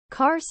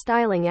Car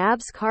Styling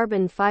ABS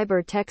Carbon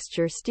Fiber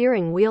Texture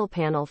Steering Wheel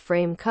Panel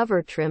Frame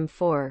Cover Trim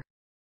for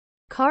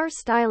Car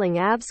Styling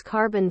ABS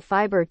Carbon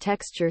Fiber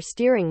Texture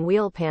Steering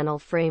Wheel Panel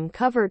Frame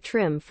Cover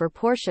Trim for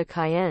Porsche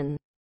Cayenne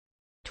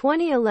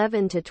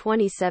 2011 to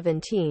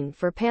 2017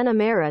 for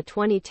Panamera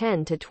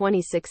 2010 to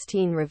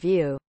 2016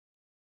 review.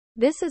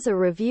 This is a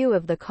review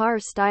of the Car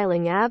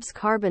Styling ABS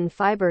Carbon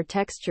Fiber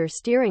Texture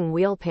Steering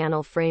Wheel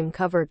Panel Frame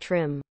Cover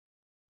Trim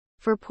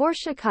for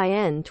Porsche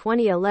Cayenne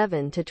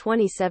 2011 to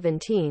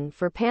 2017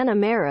 for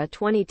Panamera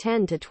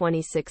 2010 to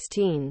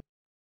 2016.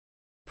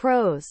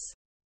 Pros.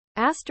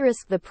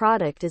 The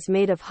product is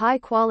made of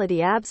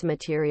high-quality ABS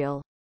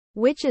material,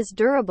 which is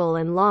durable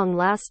and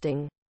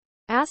long-lasting.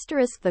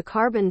 The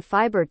carbon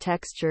fiber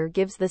texture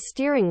gives the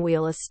steering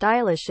wheel a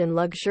stylish and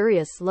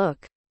luxurious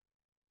look.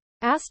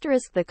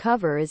 The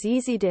cover is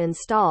easy to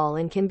install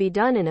and can be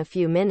done in a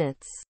few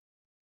minutes.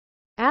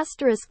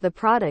 The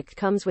product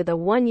comes with a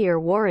 1-year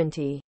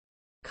warranty.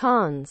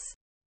 Cons.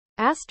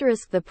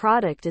 The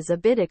product is a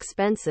bit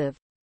expensive,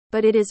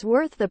 but it is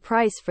worth the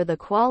price for the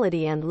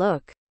quality and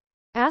look.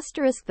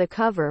 The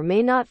cover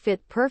may not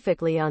fit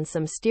perfectly on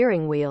some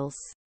steering wheels.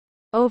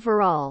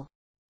 Overall,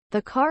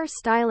 the Car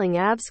Styling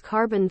ABS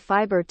Carbon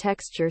Fiber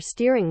Texture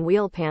Steering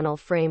Wheel Panel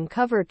Frame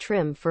Cover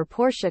Trim for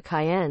Porsche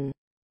Cayenne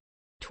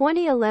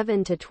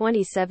 2011 to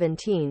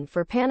 2017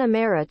 for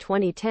Panamera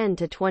 2010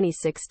 to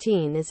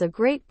 2016 is a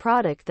great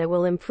product that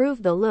will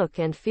improve the look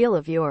and feel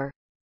of your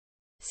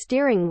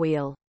steering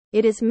wheel.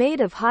 It is made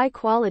of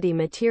high-quality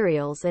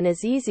materials and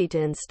is easy to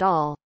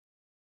install.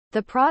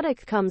 The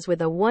product comes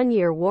with a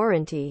 1-year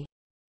warranty.